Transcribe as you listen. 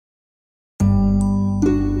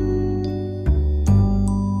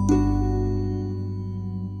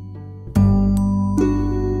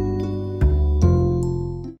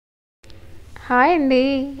Hi అండి,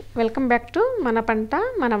 welcome back to మన పంట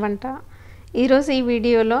మన వంట. ఈరోజు ఈ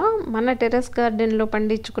వీడియోలో మన టెర్రస్ గార్డెన్లో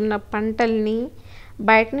పండించుకున్న పంటల్ని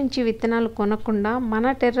బయట నుంచి విత్తనాలు కొనకుండా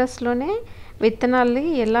మన టెర్రస్లోనే విత్తనాల్ని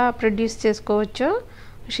ఎలా ప్రొడ్యూస్ చేసుకోవచ్చో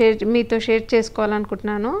మీతో షేర్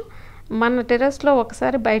చేసుకోవాలనుకుంటున్నాను. మన టెర్రస్లో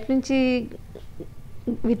ఒకసారి బయట నుంచి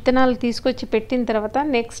విత్తనాలు తీసుకొచ్చి పెట్టిన తర్వాత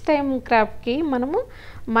నెక్స్ట్ టైం క్రాప్కి మనము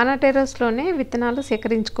మన టెర్రస్లోనే విత్తనాలు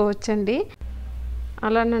సేకరించుకోవచ్చండి.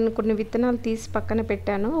 అలా నేను కొన్ని విత్తనాలు తీసి పక్కన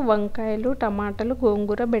పెట్టాను. వంకాయలు, టమాటాలు,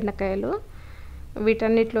 గోంగూర, బెండకాయలు,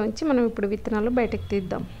 వీటన్నిటిలోంచి మనం ఇప్పుడు విత్తనాలు బయటకు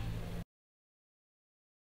తీద్దాం.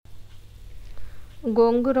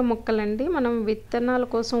 గోంగూర మొక్కలండి, మనం విత్తనాల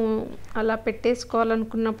కోసం అలా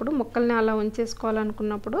పెట్టేసుకోవాలనుకున్నప్పుడు, మొక్కల్ని అలా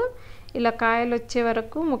ఉంచేసుకోవాలనుకున్నప్పుడు ఇలా కాయలు వచ్చే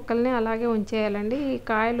వరకు మొక్కల్ని అలాగే ఉంచేయాలండి. ఈ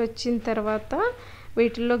కాయలు వచ్చిన తర్వాత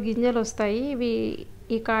వీటిల్లో గింజలు వస్తాయి.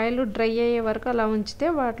 ఈ కాయలు డ్రై అయ్యే వరకు అలా ఉంచితే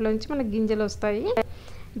వాటిలోంచి మనకు గింజలు వస్తాయి.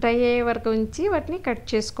 డ్రై అయ్యే వరకు ఉంచి వాటిని కట్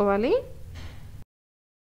చేసుకోవాలి.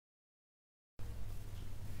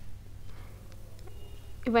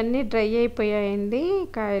 ఇవన్నీ డ్రై అయిపోయాయండి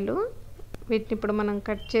కాయలు. వీటిని ఇప్పుడు మనం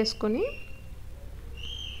కట్ చేసుకొని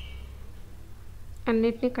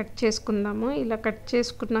అన్నిటినీ కట్ చేసుకుందాము. ఇలా కట్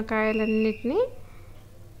చేసుకున్న కాయలన్నిటినీ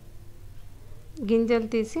గింజలు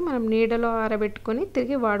తీసి మనం నీడలో ఆరబెట్టుకొని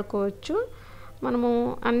తిరిగి వాడుకోవచ్చు. మనము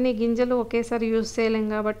అన్ని గింజలు ఒకేసారి యూజ్ చేయలేం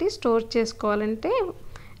కాబట్టి స్టోర్ చేసుకోవాలంటే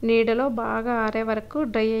నీడలో బాగా ఆరే వరకు,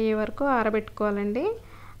 డ్రై అయ్యే వరకు ఆరబెట్టుకోవాలండి.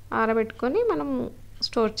 ఆరబెట్టుకొని మనం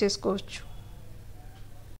స్టోర్ చేసుకోవచ్చు.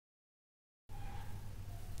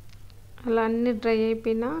 అలా అన్ని డ్రై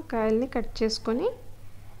అయిపోయిన కాయల్ని కట్ చేసుకొని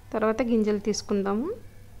తర్వాత గింజలు తీసుకుందాము.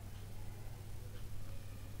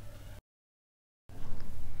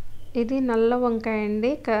 ఇది నల్ల వంకాయ అండి.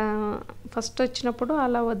 ఫస్ట్ వచ్చినప్పుడు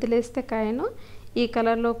అలా వదిలేస్తే కాయను ఈ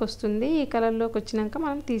కలర్లోకి వస్తుంది. ఈ కలర్లోకి వచ్చినాక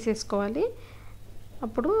మనం తీసేసుకోవాలి.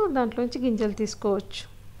 అప్పుడు దాంట్లోంచి గింజలు తీసుకోవచ్చు.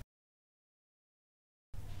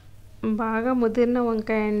 బాగా ముదిరిన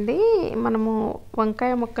వంకాయ అండి. మనము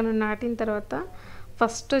వంకాయ మొక్కను నాటిన తర్వాత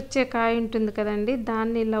ఫస్ట్ వచ్చే కాయ ఉంటుంది కదండి,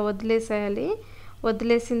 దాన్ని ఇలా వదిలేసేయాలి.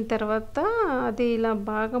 వదిలేసిన తర్వాత అది ఇలా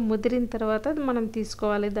బాగా ముదిరిన తర్వాత మనం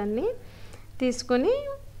తీసుకోవాలి. దాన్ని తీసుకొని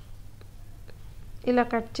ఇలా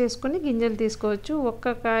కట్ చేసుకొని గింజలు తీసుకోవచ్చు.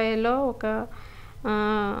 ఒక్క కాయలో ఒక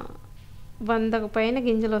 100కు పైన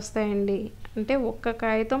గింజలు వస్తాయండి. అంటే ఒక్క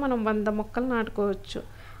కాయతో మనం 100 మొక్కలు నాటుకోవచ్చు.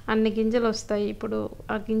 అన్ని గింజలు వస్తాయి. ఇప్పుడు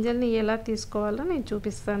ఆ గింజల్ని ఎలా తీసుకోవాలో నేను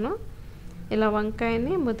చూపిస్తాను. ఇలా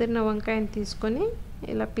ముదిరిన వంకాయని తీసుకొని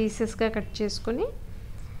ఇలా పీసెస్గా కట్ చేసుకొని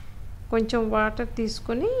కొంచెం వాటర్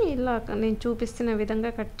తీసుకొని ఇలా నేను చూపిస్తున్న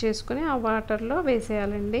విధంగా కట్ చేసుకొని ఆ వాటర్లో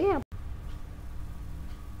వేసేయాలండి.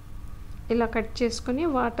 ఇలా కట్ చేసుకొని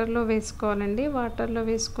వాటర్లో వేసుకోవాలండి. వాటర్లో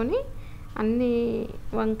వేసుకొని అన్ని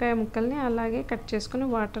వంకాయ ముక్కల్ని అలాగే కట్ చేసుకొని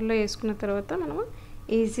వాటర్లో వేసుకున్న తర్వాత మనము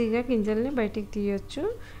ఈజీగా గింజల్ని బయటికి తీయవచ్చు.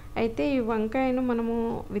 అయితే ఈ వంకాయను మనము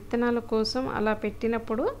విత్తనాల కోసం అలా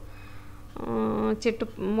పెట్టినప్పుడు చెట్టు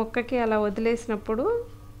మొక్కకి అలా వదిలేసినప్పుడు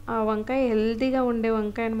ఆ వంకాయ హెల్తీగా ఉండే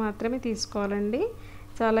వంకాయను మాత్రమే తీసుకోవాలండి.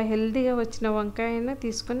 చాలా హెల్తీగా వచ్చిన వంకాయను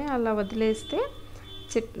తీసుకొని అలా వదిలేస్తే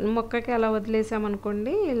మొక్కకి అలా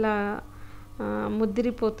వదిలేసామనుకోండి ఇలా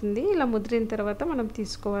ముదిరిపోతుంది. ఇలా ముదిరిన తర్వాత మనం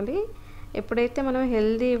తీసుకోవాలి. ఎప్పుడైతే మనం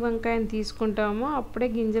హెల్తీ వంకాయని తీసుకుంటామో అప్పుడే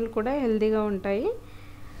గింజలు కూడా హెల్తీగా ఉంటాయి.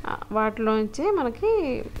 వాటిలోంచి మనకి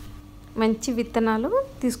మంచి విత్తనాలు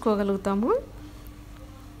తీసుకోగలుగుతాము.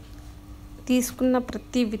 తీసుకున్న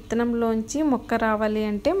ప్రతి విత్తనంలోంచి మొక్క రావాలి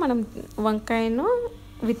అంటే మనం వంకాయను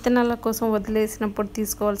విత్తనాల కోసం వదిలేసినప్పుడు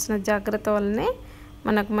తీసుకోవాల్సిన జాగ్రత్త వల్లనే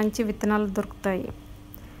మనకు మంచి విత్తనాలు దొరుకుతాయి.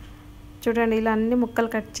 చూడండి, ఇలా అన్ని ముక్కలు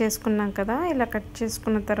కట్ చేసుకున్నాం కదా. ఇలా కట్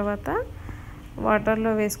చేసుకున్న తర్వాత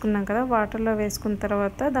వాటర్లో వేసుకున్నాం కదా. వాటర్లో వేసుకున్న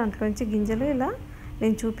తర్వాత దాంట్లోంచి గింజలు ఇలా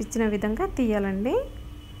నేను చూపించిన విధంగా తీయాలండి.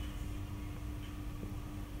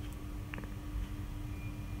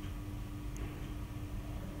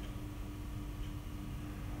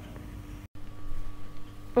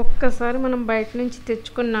 ఒక్కసారి మనం బయట నుంచి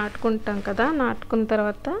తెచ్చుకొని నాటుకుంటాం కదా. నాటుకున్న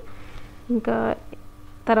తర్వాత ఇంకా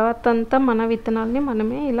తర్వాత అంతా మన విత్తనాలని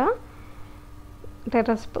మనమే ఇలా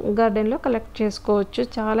టెర్రస్ గార్డెన్లో కలెక్ట్ చేసుకోవచ్చు.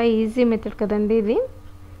 చాలా ఈజీ మెథడ్ కదండి ఇది.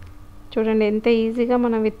 చూడండి ఎంత ఈజీగా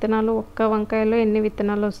మన విత్తనాలు, ఒక్క వంకాయలో ఎన్ని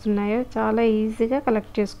విత్తనాలు వస్తున్నాయో చాలా ఈజీగా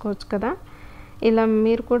కలెక్ట్ చేసుకోవచ్చు కదా. ఇలా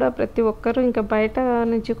మీరు కూడా ప్రతి ఒక్కరూ ఇంకా బయట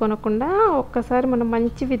నుంచి కొనకుండా ఒక్కసారి మనం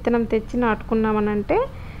మంచి విత్తనం తెచ్చి నాటుకున్నామనంటే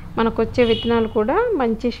మనకు వచ్చే విత్తనాలు కూడా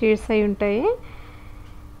మంచి షీడ్స్ అయి ఉంటాయి.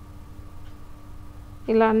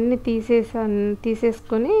 ఇలా అన్నీ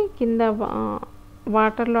తీసేసుకొని కింద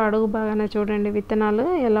వాటర్లో అడుగు బాగానే చూడండి విత్తనాలు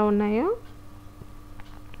ఎలా ఉన్నాయో.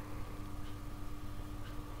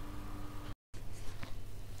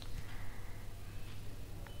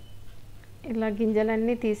 ఇలా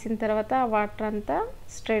గింజలన్నీ తీసిన తర్వాత ఆ వాటర్ అంతా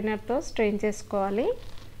స్ట్రైనర్తో స్ట్రెయిన్ చేసుకోవాలి.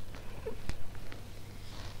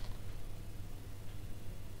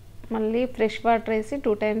 మళ్ళీ ఫ్రెష్ వాటర్ వేసి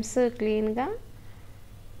 2 టైమ్స్ క్లీన్గా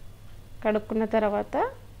కడుక్కున్న తర్వాత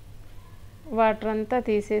వాటర్ అంతా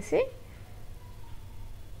తీసేసి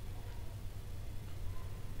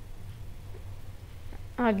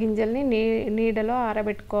ఆ గింజల్ని నీడలో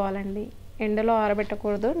ఆరబెట్టుకోవాలండి. ఎండలో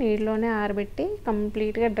ఆరబెట్టకూడదు, నీళ్ళలోనే ఆరబెట్టి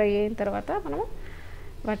కంప్లీట్గా డ్రై అయిన తర్వాత మనం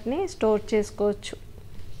వాటిని స్టోర్ చేసుకోవచ్చు.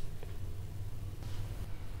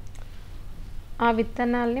 ఆ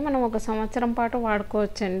విత్తనాలని మనం 1 సంవత్సరం పాటు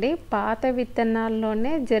వాడుకోవచ్చండి. పాత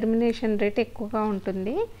విత్తనాల్లోనే జర్మినేషన్ రేట్ ఎక్కువగా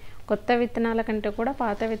ఉంటుంది. కొత్త విత్తనాల కంటే కూడా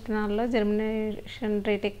పాత విత్తనాల్లో జర్మినేషన్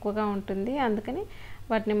రేట్ ఎక్కువగా ఉంటుంది. అందుకని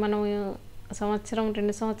వాటిని మనం సంవత్సరం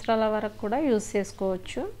 2 సంవత్సరాల వరకు కూడా యూజ్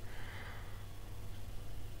చేసుకోవచ్చు.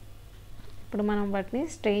 ఇప్పుడు మనం వాటిని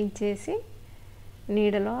స్ట్రెయిన్ చేసి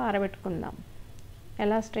నీడలో ఆరబెట్టుకుందాం.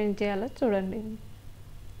 ఎలా స్ట్రెయిన్ చేయాలో చూడండి.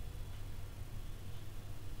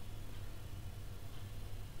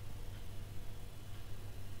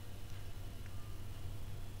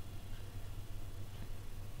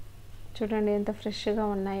 చూడండి ఎంత ఫ్రెష్గా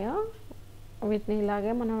ఉన్నాయో. వీటిని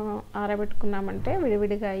ఇలాగే మనం ఆరబెట్టుకున్నామంటే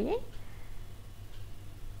విడివిడిగా అయ్యి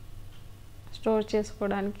స్టోర్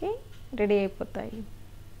చేసుకోవడానికి రెడీ అయిపోతాయి.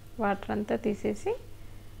 వాటర్ అంతా తీసేసి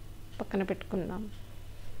పక్కన పెట్టుకుందాం.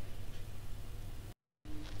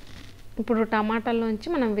 ఇప్పుడు టమాటాల్లోంచి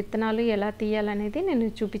మనం విత్తనాలు ఎలా తీయాలనేది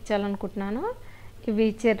నేను చూపించాలనుకుంటున్నాను. ఇవి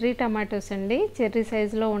చెర్రీ టమాటోస్ అండి. చెర్రీ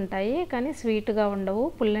సైజులో ఉంటాయి, కానీ స్వీట్గా ఉండవు.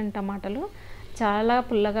 పుల్లని టమాటాలు చాలా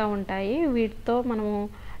పుల్లగా ఉంటాయి. వీటితో మనము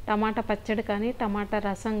టమాటా పచ్చడి కానీ టమాటా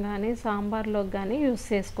రసం కానీ సాంబార్లోకి కానీ యూస్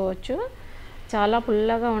చేసుకోవచ్చు. చాలా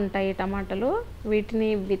పుల్లగా ఉంటాయి టమాటాలు. వీటిని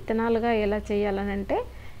విత్తనాలుగా ఎలా చేయాలనంటే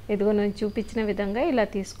ఇదిగో నేను చూపించిన విధంగా ఇలా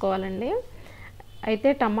తీసుకోవాలండి. అయితే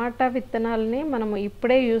టమాటా విత్తనాలని మనము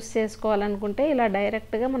ఇప్పుడే యూస్ చేసుకోవాలనుకుంటే ఇలా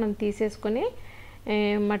డైరెక్ట్గా మనం తీసేసుకొని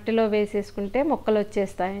మట్టిలో వేసేసుకుంటే మొక్కలు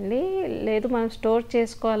వచ్చేస్తాయండి. లేదు మనం స్టోర్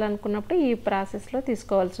చేసుకోవాలనుకున్నప్పుడు ఈ ప్రాసెస్లో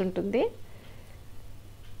తీసుకోవాల్సి ఉంటుంది.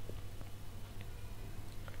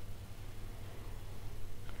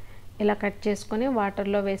 ఇలా కట్ చేసుకొని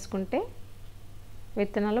వాటర్లో వేసుకుంటే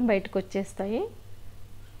విత్తనాలు బయటకు వచ్చేస్తాయి.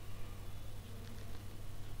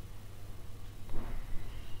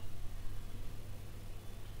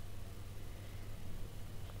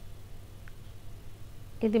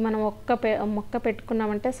 ఇది మనం మొక్క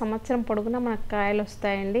పెట్టుకున్నామంటే సంవత్సరం పొడుగునా మనకు కాయలు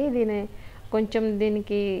వస్తాయండి. కొంచెం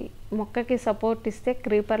దీనికి మొక్కకి సపోర్ట్ ఇస్తే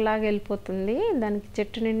క్రీపర్ లాగా వెళ్ళిపోతుంది. దానికి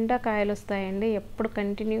చెట్టు నిండా కాయలు వస్తాయండి, ఎప్పుడు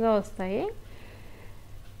కంటిన్యూగా వస్తాయి.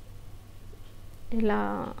 ఇలా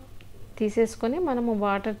తీసేసుకొని మనము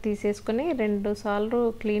వాటర్ తీసేసుకొని 2 సార్లు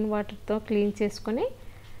క్లీన్ వాటర్తో క్లీన్ చేసుకొని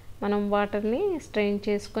మనం వాటర్ని స్ట్రెయిన్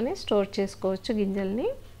చేసుకొని స్టోర్ చేసుకోవచ్చు గింజల్ని.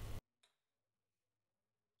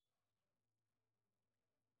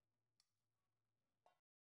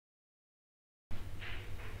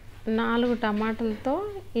 4 టమాటాలతో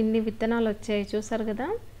ఇన్ని విత్తనాలు వచ్చాయి చూసారు కదా.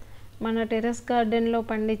 మన టెర్రస్ గార్డెన్లో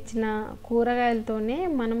పండించిన కూరగాయలతోనే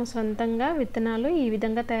మనము సొంతంగా విత్తనాలు ఈ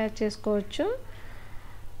విధంగా తయారు చేసుకోవచ్చు.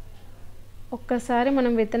 ఒక్కసారి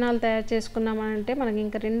మనం విత్తనాలు తయారు చేసుకున్నామంటే మనకి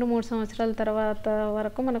ఇంకా 2-3 సంవత్సరాల తర్వాత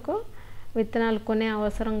వరకు మనకు విత్తనాలు కొనే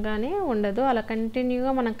అవసరం కానీ ఉండదు. అలా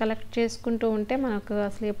కంటిన్యూగా మనం కలెక్ట్ చేసుకుంటూ ఉంటే మనకు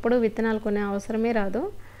అసలు ఎప్పుడూ విత్తనాలు కొనే అవసరమే రాదు.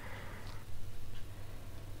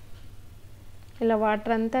 ఇలా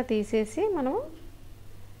వాటర్ అంతా తీసేసి మనం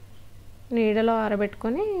నీడలో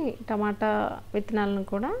ఆరబెట్టుకొని టమాటా విత్తనాలను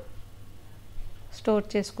కూడా స్టోర్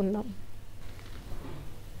చేసుకుందాం.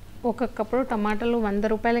 ఒక్కొక్కప్పుడు టమాటాలు 100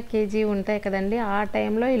 రూపాయల కేజీ ఉంటాయి కదండి. ఆ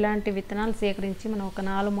టైంలో ఇలాంటి విత్తనాలు సేకరించి మనం ఒక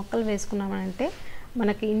 4 మొక్కలు వేసుకున్నామంటే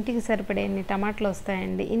మనకి ఇంటికి సరిపడే ఎన్ని టమాటాలు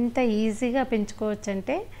వస్తాయండి. ఇంత ఈజీగా పెంచుకోవచ్చు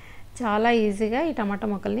అంటే చాలా ఈజీగా ఈ టమాటా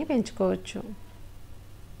మొక్కల్ని పెంచుకోవచ్చు.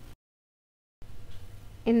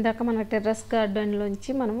 ఇందాక మన టెర్రస్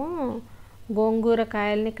గార్డెన్లోంచి మనము గోంగూర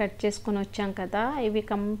కాయల్ని కట్ చేసుకొని వచ్చాం కదా. ఇవి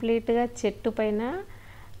కంప్లీట్గా చెట్టు పైన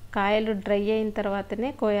కాయలు డ్రై అయిన తర్వాతనే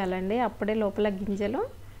కోయాలండి, అప్పుడే లోపల గింజలు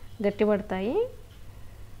గట్టిపడతాయి.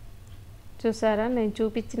 చూసారా, నేను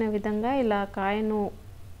చూపించిన విధంగా ఇలా కాయను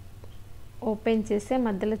ఓపెన్ చేస్తే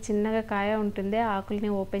మధ్యలో చిన్నగా కాయ ఉంటుంది.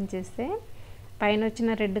 ఆకుల్ని ఓపెన్ చేస్తే పైన వచ్చిన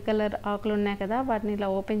రెడ్ కలర్ ఆకులు ఉన్నాయి కదా, వాటిని ఇలా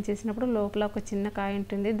ఓపెన్ చేసినప్పుడు లోపల ఒక చిన్న కాయ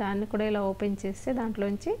ఉంటుంది. దాన్ని కూడా ఇలా ఓపెన్ చేస్తే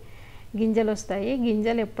దాంట్లోంచి గింజలు వస్తాయి.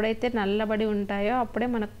 గింజలు ఎప్పుడైతే నల్లబడి ఉంటాయో అప్పుడే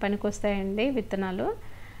మనకు పనికి వస్తాయండి విత్తనాలు.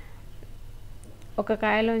 ఒక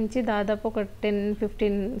కాయలోంచి దాదాపు ఒక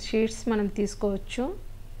 10-15 షీట్స్ మనం తీసుకోవచ్చు.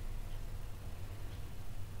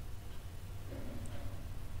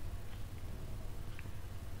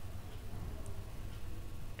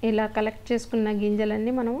 ఇలా కలెక్ట్ చేసుకున్న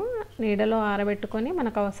గింజలన్నీ మనము నీడలో ఆరబెట్టుకొని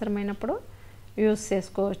మనకు అవసరమైనప్పుడు యూస్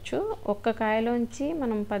చేసుకోవచ్చు. ఒక్క కాయలోంచి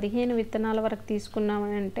మనం 15 విత్తనాల వరకు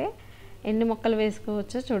తీసుకున్నామంటే ఎన్ని మొక్కలు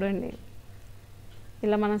వేసుకోవచ్చో చూడండి.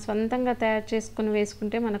 ఇలా మనం సొంతంగా తయారు చేసుకుని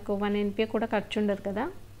వేసుకుంటే మనకు 1 NP కూడా ఖర్చు ఉండదు కదా.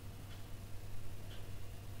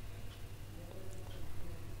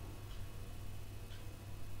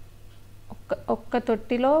 ఒక్క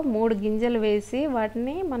తొట్టిలో 3 గింజలు వేసి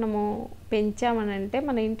వాటిని మనము పెంచామనంటే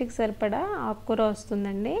మన ఇంటికి సరిపడా ఆకుకూర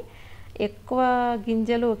వస్తుందండి. ఎక్కువ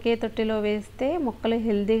గింజలు ఒకే తొట్టిలో వేస్తే మొక్కలు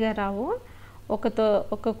హెల్తీగా రావు.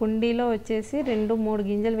 ఒక కుండీలో వచ్చేసి 2-3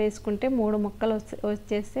 గింజలు వేసుకుంటే 3 మొక్కలు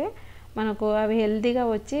వచ్చేస్తే మనకు అవి హెల్తీగా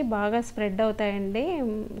వచ్చి బాగా స్ప్రెడ్ అవుతాయండి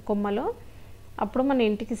కొమ్మలు. అప్పుడు మన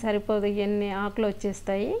ఇంటికి సరిపోదు ఎన్ని ఆకులు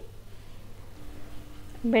వచ్చేస్తాయి.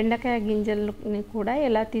 బెండకాయ గింజలని కూడా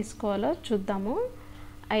ఎలా తీసుకోవాలో చూద్దాము.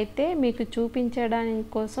 అయితే మీకు చూపించడానికి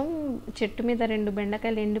కోసం చెట్టు మీద 2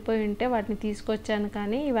 బెండకాయలు ఎండిపోయి ఉంటే వాటిని తీసుకొచ్చాను,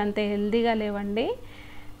 కానీ ఇవంత హెల్తీగా లేవండి.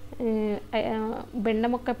 బెండ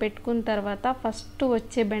మొక్క పెట్టుకున్న తర్వాత ఫస్ట్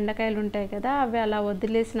వచ్చే బెండకాయలు ఉంటాయి కదా, అవి అలా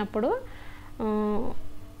వదిలేసినప్పుడు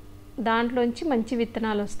దాంట్లోంచి మంచి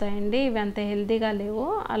విత్తనాలు వస్తాయండి. ఇవి అంత హెల్తీగా లేవు.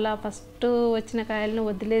 అలా ఫస్ట్ వచ్చిన కాయలను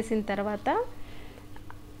వదిలేసిన తర్వాత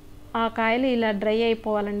ఆ కాయలు ఇలా డ్రై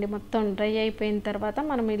అయిపోవాలండి. మొత్తం డ్రై అయిపోయిన తర్వాత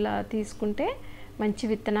మనం ఇలా తీసుకుంటే మంచి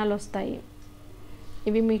విత్తనాలు వస్తాయి.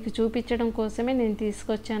 ఇవి మీకు చూపించడం కోసమే నేను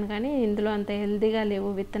తీసుకొచ్చాను, కానీ ఇందులో అంత హెల్తీగా లేవు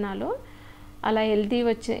విత్తనాలు. అలా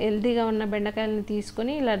హెల్తీగా ఉన్న బెండకాయలను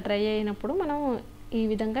తీసుకొని ఇలా డ్రై అయినప్పుడు మనం ఈ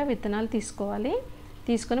విధంగా విత్తనాలు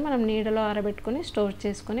తీసుకొని మనం నీడలో ఆరబెట్టుకొని స్టోర్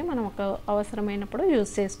చేసుకొని మనం ఒక అవసరమైనప్పుడు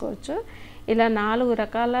యూజ్ చేసుకోవచ్చు. ఇలా 4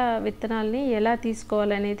 రకాల విత్తనాలని ఎలా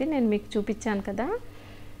తీసుకోవాలనేది నేను మీకు చూపించాను కదా.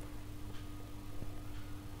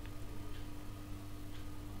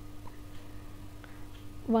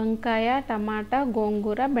 వంకాయ, టమాటా,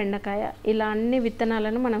 గోంగూర, బెండకాయ ఇలా అన్ని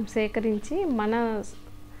విత్తనాలను మనం సేకరించి మన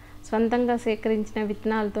సొంతంగా సేకరించిన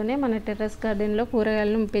విత్తనాలతోనే మన టెర్రస్ గార్డెన్లో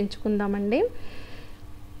కూరగాయలను పెంచుకుందామండి.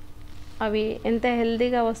 అవి ఎంత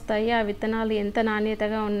హెల్తీగా వస్తాయి, ఆ విత్తనాలు ఎంత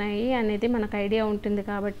నాణ్యతగా ఉన్నాయి అనేది మనకు ఐడియా ఉంటుంది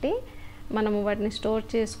కాబట్టి మనము వాటిని స్టోర్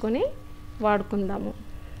చేసుకొని వాడుకుందాము.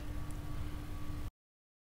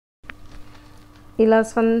 ఇలా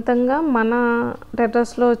సొంతంగా మన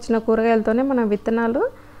టెర్రస్లో వచ్చిన కూరగాయలతోనే మన విత్తనాలు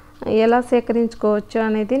ఎలా సేకరించుకోవచ్చు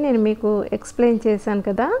అనేది నేను మీకు ఎక్స్ప్లెయిన్ చేశాను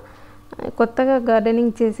కదా. కొత్తగా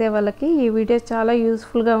గార్డెనింగ్ చేసే వాళ్ళకి ఈ వీడియో చాలా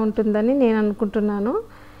యూస్ఫుల్గా ఉంటుందని నేను అనుకుంటున్నాను.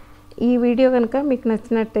 ఈ వీడియో కనుక మీకు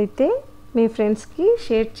నచ్చినట్టయితే మీ ఫ్రెండ్స్కి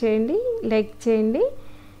షేర్ చేయండి, లైక్ చేయండి.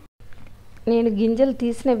 నేను గింజలు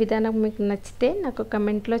తీసిన విధానం మీకు నచ్చితే నాకు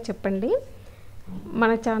కమెంట్లో చెప్పండి.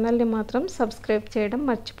 మన ఛానల్ని మాత్రం సబ్స్క్రైబ్ చేయడం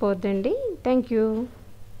మర్చిపోవద్దండి. Thank you.